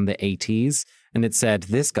characters from the 80s, and it said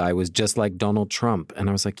this guy was just like Donald Trump. And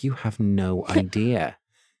I was like, you have no idea.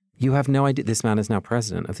 You have no idea. This man is now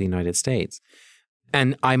president of the United States.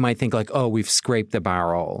 And I might think we've scraped the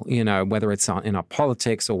barrel, whether it's in our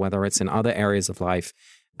politics or whether it's in other areas of life.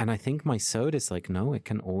 And I think my sode is no, it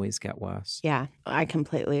can always get worse. Yeah, I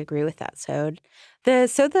completely agree with that sode. The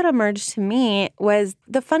sode that emerged to me was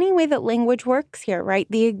the funny way that language works here, right?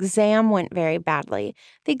 The exam went very badly.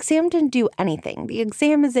 The exam didn't do anything. The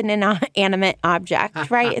exam is an inanimate object,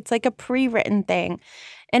 right? It's like a pre-written thing.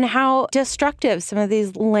 And how destructive some of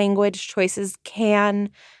these language choices can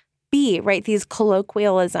be, right? These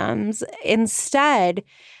colloquialisms. Instead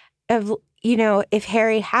of if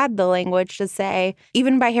Harry had the language to say,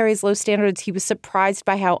 even by Harry's low standards, he was surprised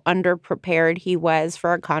by how underprepared he was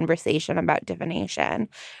for a conversation about divination,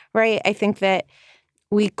 right? I think that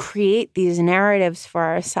we create these narratives for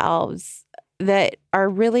ourselves that are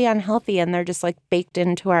really unhealthy and they're just baked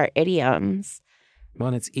into our idioms.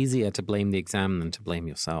 Well, it's easier to blame the exam than to blame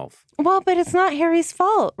yourself. Well, but it's not Harry's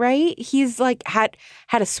fault, right? He's had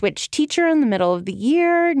a switch teacher in the middle of the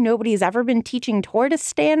year. Nobody's ever been teaching toward a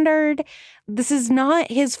standard. This is not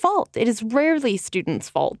his fault. It is rarely students'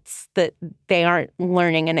 faults that they aren't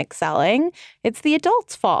learning and excelling. It's the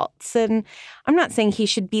adults' faults. And I'm not saying he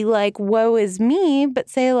should be woe is me, but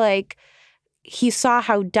say he saw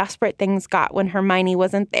how desperate things got when Hermione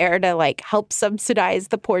wasn't there to help subsidize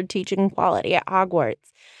the poor teaching quality at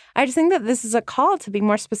Hogwarts. I just think that this is a call to be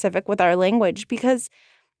more specific with our language because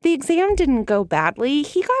the exam didn't go badly.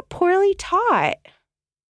 He got poorly taught.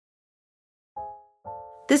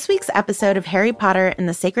 This week's episode of Harry Potter and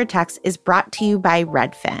the Sacred Text is brought to you by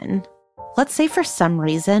Redfin. Let's say for some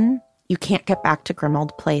reason you can't get back to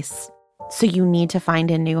Grimmauld Place, so you need to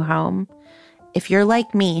find a new home. If you're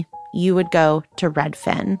like me, you would go to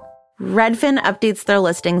Redfin. Redfin updates their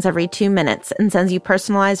listings every 2 minutes and sends you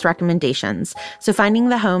personalized recommendations, so finding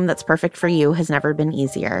the home that's perfect for you has never been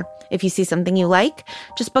easier. If you see something you like,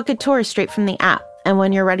 just book a tour straight from the app. And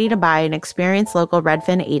when you're ready to buy, an experienced local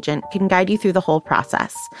Redfin agent can guide you through the whole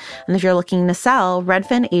process. And if you're looking to sell,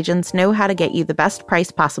 Redfin agents know how to get you the best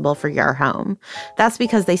price possible for your home. That's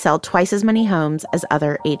because they sell twice as many homes as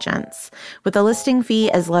other agents. With a listing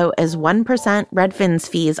fee as low as 1%, Redfin's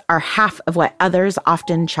fees are half of what others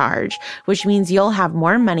often charge, which means you'll have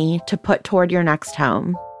more money to put toward your next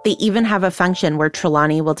home. They even have a function where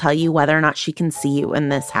Trelawney will tell you whether or not she can see you in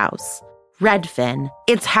this house. Redfin.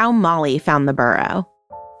 It's how Molly found the burrow.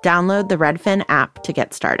 Download the Redfin app to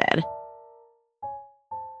get started.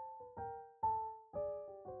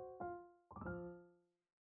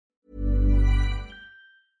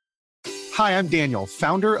 Hi, I'm Daniel,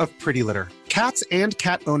 founder of Pretty Litter. Cats and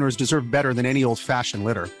cat owners deserve better than any old-fashioned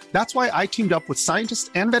litter. That's why I teamed up with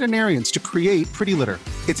scientists and veterinarians to create Pretty Litter.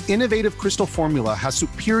 Its innovative crystal formula has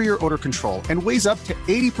superior odor control and weighs up to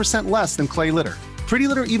 80% less than clay litter. Pretty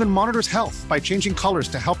Litter even monitors health by changing colors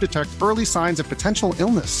to help detect early signs of potential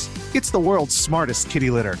illness. It's the world's smartest kitty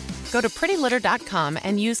litter. Go to prettylitter.com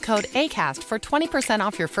and use code ACAST for 20%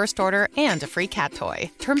 off your first order and a free cat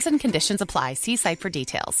toy. Terms and conditions apply. See site for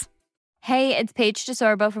details. Hey, it's Paige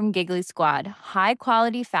DeSorbo from Giggly Squad. High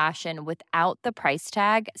quality fashion without the price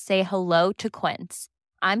tag. Say hello to Quince.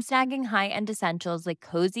 I'm snagging high-end essentials like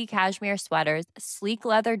cozy cashmere sweaters, sleek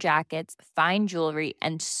leather jackets, fine jewelry,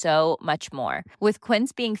 and so much more. With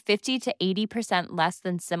Quince being 50 to 80% less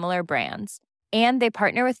than similar brands. And they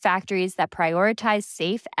partner with factories that prioritize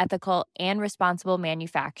safe, ethical, and responsible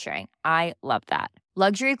manufacturing. I love that.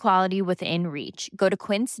 Luxury quality within reach. Go to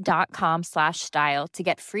quince.com/style to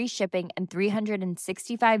get free shipping and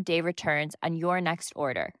 365-day returns on your next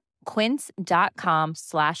order.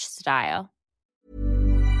 Quince.com/style.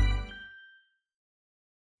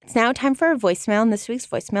 It's now time for a voicemail, and this week's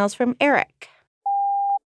voicemail is from Eric.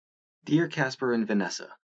 Dear Casper and Vanessa,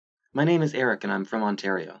 my name is Eric and I'm from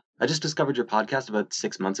Ontario. I just discovered your podcast about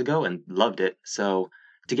 6 months ago and loved it, so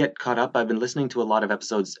to get caught up, I've been listening to a lot of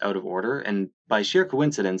episodes out of order, and by sheer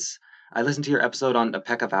coincidence, I listened to your episode on A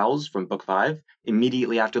Peck of Owls from Book 5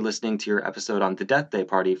 immediately after listening to your episode on The Death Day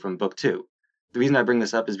Party from Book 2. The reason I bring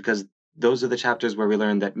this up is because those are the chapters where we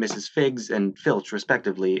learn that Mrs. Figs and Filch,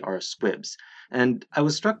 respectively, are squibs. And I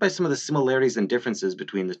was struck by some of the similarities and differences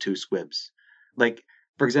between the two squibs. Like,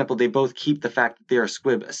 for example, they both keep the fact that they are a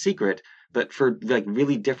squib a secret, but for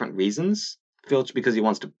really different reasons. Filch because he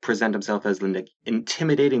wants to present himself as an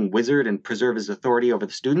intimidating wizard and preserve his authority over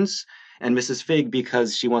the students, and Mrs. Fig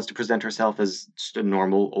because she wants to present herself as just a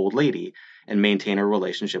normal old lady and maintain her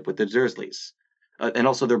relationship with the Dursleys. And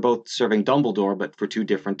also they're both serving Dumbledore, but for two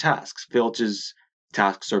different tasks. Filch's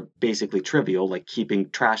tasks are basically trivial, like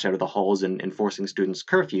keeping trash out of the halls and enforcing students'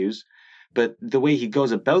 curfews, but the way he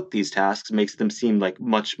goes about these tasks makes them seem like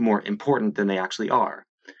much more important than they actually are.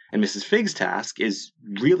 And Mrs. Fig's task is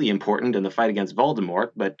really important in the fight against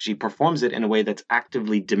Voldemort, but she performs it in a way that's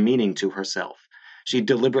actively demeaning to herself. She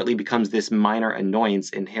deliberately becomes this minor annoyance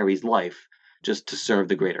in Harry's life just to serve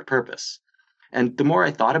the greater purpose. And the more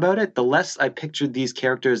I thought about it, the less I pictured these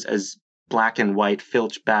characters as black and white,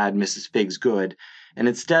 Filch bad, Mrs. Fig's good, and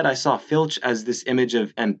instead I saw Filch as this image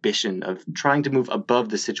of ambition, of trying to move above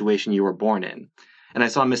the situation you were born in. And I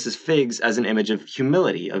saw Mrs. Figs as an image of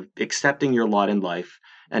humility, of accepting your lot in life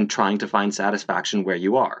and trying to find satisfaction where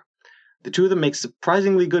you are. The two of them make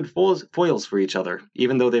surprisingly good foils for each other,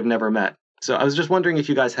 even though they've never met. So I was just wondering if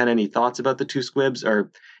you guys had any thoughts about the two squibs, or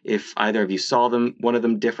if either of you saw one of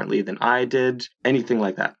them differently than I did, anything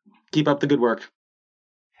like that. Keep up the good work.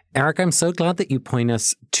 Eric, I'm so glad that you point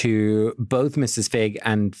us to both Mrs. Fig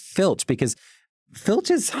and Filch, because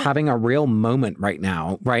Filch is having a real moment right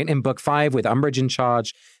now, right? In Book 5 with Umbridge in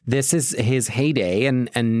charge, this is his heyday, and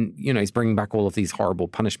he's bringing back all of these horrible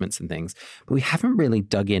punishments and things. But we haven't really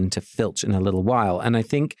dug into Filch in a little while. And I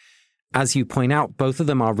think, as you point out, both of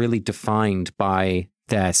them are really defined by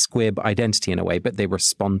their squib identity in a way, but they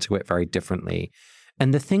respond to it very differently.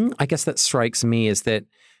 And the thing, I guess, that strikes me is that,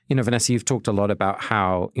 Vanessa, you've talked a lot about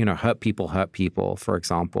how, hurt people, for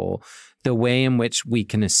example. The way in which we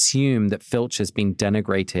can assume that Filch has been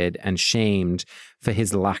denigrated and shamed for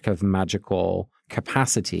his lack of magical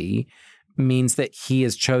capacity means that he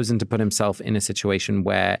has chosen to put himself in a situation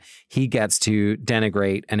where he gets to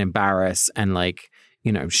denigrate and embarrass and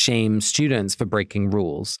shame students for breaking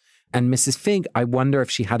rules. And Mrs. Fig, I wonder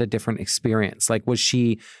if she had a different experience. Was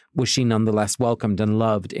she nonetheless welcomed and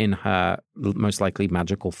loved in her most likely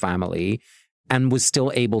magical family, and was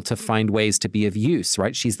still able to find ways to be of use,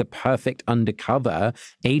 right? She's the perfect undercover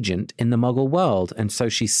agent in the Muggle world. And so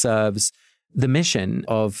she serves the mission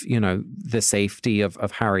of, the safety of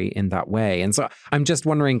Harry in that way. And so I'm just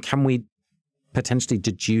wondering, can we potentially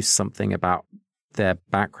deduce something about their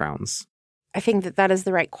backgrounds? I think that is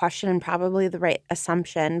the right question and probably the right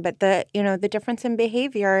assumption. But the difference in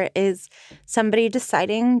behavior is somebody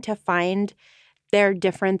deciding to find their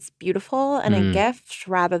difference beautiful and a gift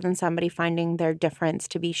rather than somebody finding their difference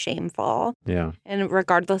to be shameful. Yeah. And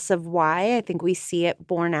regardless of why, I think we see it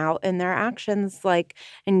borne out in their actions.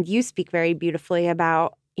 And you speak very beautifully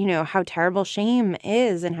about how terrible shame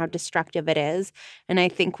is and how destructive it is. And I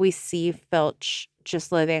think we see Filch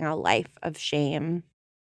just living a life of shame.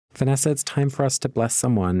 Vanessa, it's time for us to bless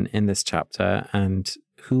someone in this chapter. And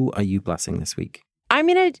who are you blessing this week? I'm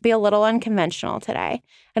going to be a little unconventional today,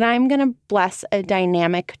 and I'm going to bless a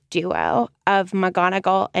dynamic duo of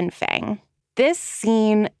McGonagall and Fang. This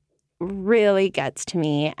scene really gets to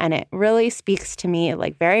me, and it really speaks to me,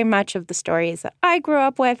 like, very much of the stories that I grew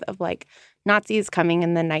up with of, like, Nazis coming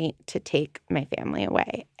in the night to take my family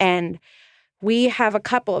away. And we have a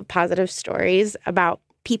couple of positive stories about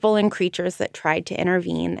people and creatures that tried to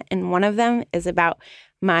intervene, and one of them is about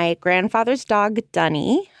my grandfather's dog,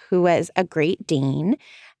 Dunny, who was a Great Dane.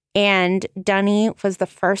 And Dunny was the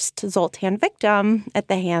first Zoltan victim at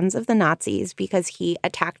the hands of the Nazis because he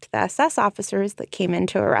attacked the SS officers that came in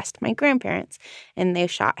to arrest my grandparents, and they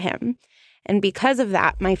shot him. And because of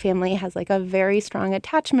that, my family has like a very strong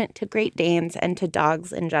attachment to Great Danes and to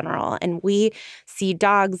dogs in general. And we see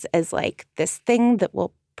dogs as like this thing that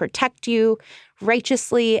will protect you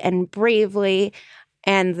righteously and bravely,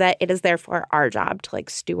 and that it is therefore our job to like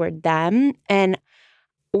steward them. And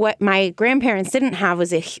what my grandparents didn't have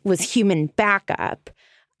was human backup.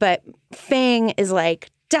 But Fang is like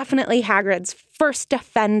definitely Hagrid's first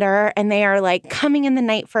defender, and they are like coming in the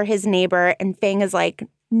night for his neighbor, and Fang is like,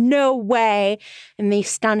 no way. And they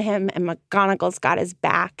stun him, and McGonagall's got his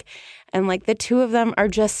back. And like the two of them are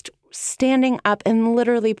just standing up and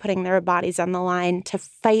literally putting their bodies on the line to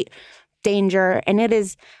fight danger. And it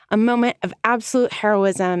is a moment of absolute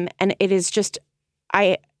heroism. And it is just,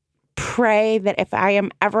 I pray that if I am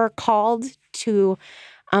ever called to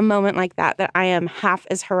a moment like that, that I am half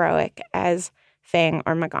as heroic as Fang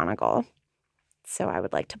or McGonagall. So I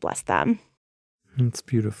would like to bless them. It's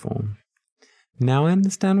beautiful. Now I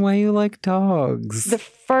understand why you like dogs. The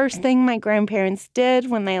first thing my grandparents did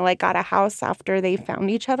when they like got a house after they found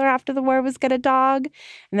each other after the war was get a dog.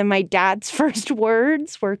 And then my dad's first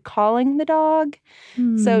words were calling the dog.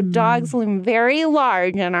 So dogs loom very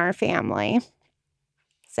large in our family.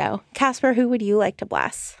 So, Casper, who would you like to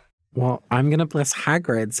bless? Well, I'm going to bless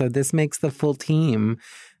Hagrid. So this makes the full team.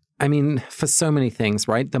 I mean, for so many things,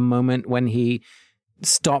 right? The moment when he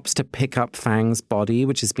stops to pick up Fang's body,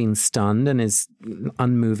 which has been stunned and is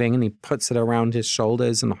unmoving, and he puts it around his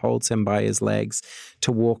shoulders and holds him by his legs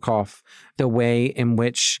to walk off. The way in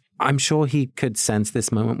which I'm sure he could sense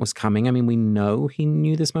this moment was coming. I mean, we know he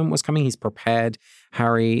knew this moment was coming. He's prepared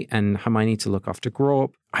Harry and Hermione to look after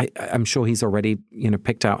Grawp. I'm sure he's already,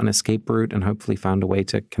 picked out an escape route and hopefully found a way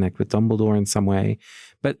to connect with Dumbledore in some way.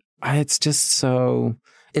 But it's just so...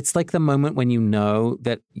 It's like the moment when you know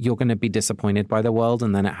that you're going to be disappointed by the world,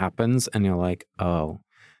 and then it happens and you're like, oh,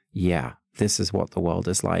 yeah, this is what the world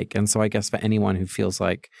is like. And so I guess for anyone who feels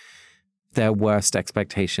like their worst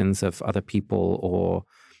expectations of other people or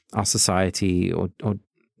our society or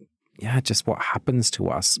just what happens to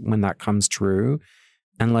us when that comes true,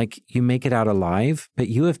 and like you make it out alive, but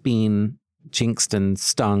you have been jinxed and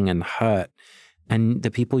stung and hurt. And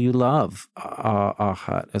the people you love are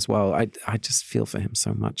hurt as well. I just feel for him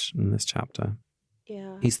so much in this chapter.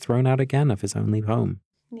 Yeah. He's thrown out again of his only home.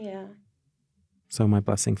 Yeah. So my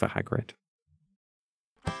blessing for Hagrid.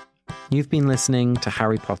 You've been listening to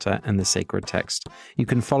Harry Potter and the Sacred Text. You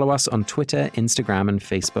can follow us on Twitter, Instagram, and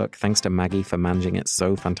Facebook. Thanks to Maggie for managing it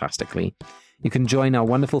so fantastically. You can join our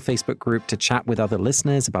wonderful Facebook group to chat with other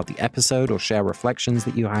listeners about the episode or share reflections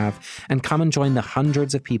that you have, and come and join the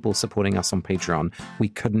hundreds of people supporting us on Patreon. We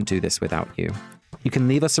couldn't do this without you. You can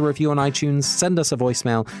leave us a review on iTunes, send us a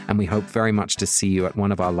voicemail, and we hope very much to see you at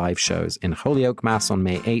one of our live shows in Holyoke, Mass on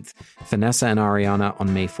May 8th, Vanessa and Ariana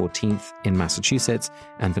on May 14th in Massachusetts,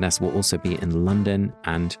 and Vanessa will also be in London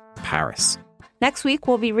and Paris. Next week,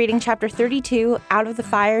 we'll be reading Chapter 32, Out of the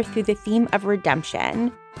Fire Through the Theme of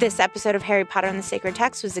Redemption. This episode of Harry Potter and the Sacred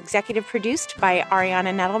Text was executive produced by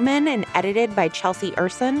Ariana Nettleman and edited by Chelsea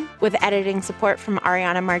Urson, with editing support from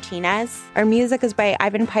Ariana Martinez. Our music is by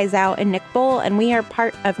Ivan Paisau and Nick Bowl, and we are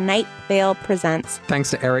part of Night Vale Presents. Thanks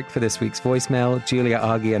to Eric for this week's voicemail, Julia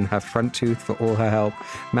Argy and her front tooth for all her help,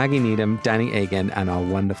 Maggie Needham, Danny Agan, and our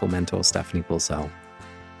wonderful mentor, Stephanie Pulsell.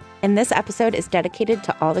 And this episode is dedicated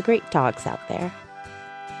to all the great dogs out there.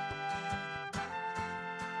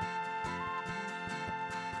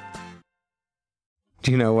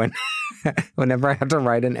 Do you know whenever I had to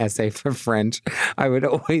write an essay for French, I would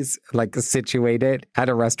always situate it at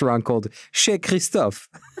a restaurant called Chez Christophe.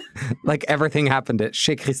 Like everything happened at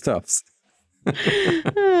Chez Christophe's.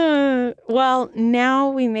 Well, now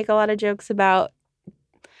we make a lot of jokes about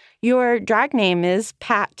your drag name is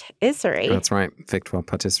Pat Issery. That's right. Victoire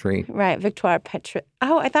Patisserie. Right. Victoire Patisserie.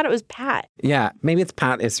 Oh, I thought it was Pat. Yeah. Maybe it's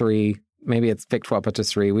Pat Issery. Maybe it's Victoire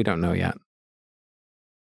Patisserie. We don't know yet.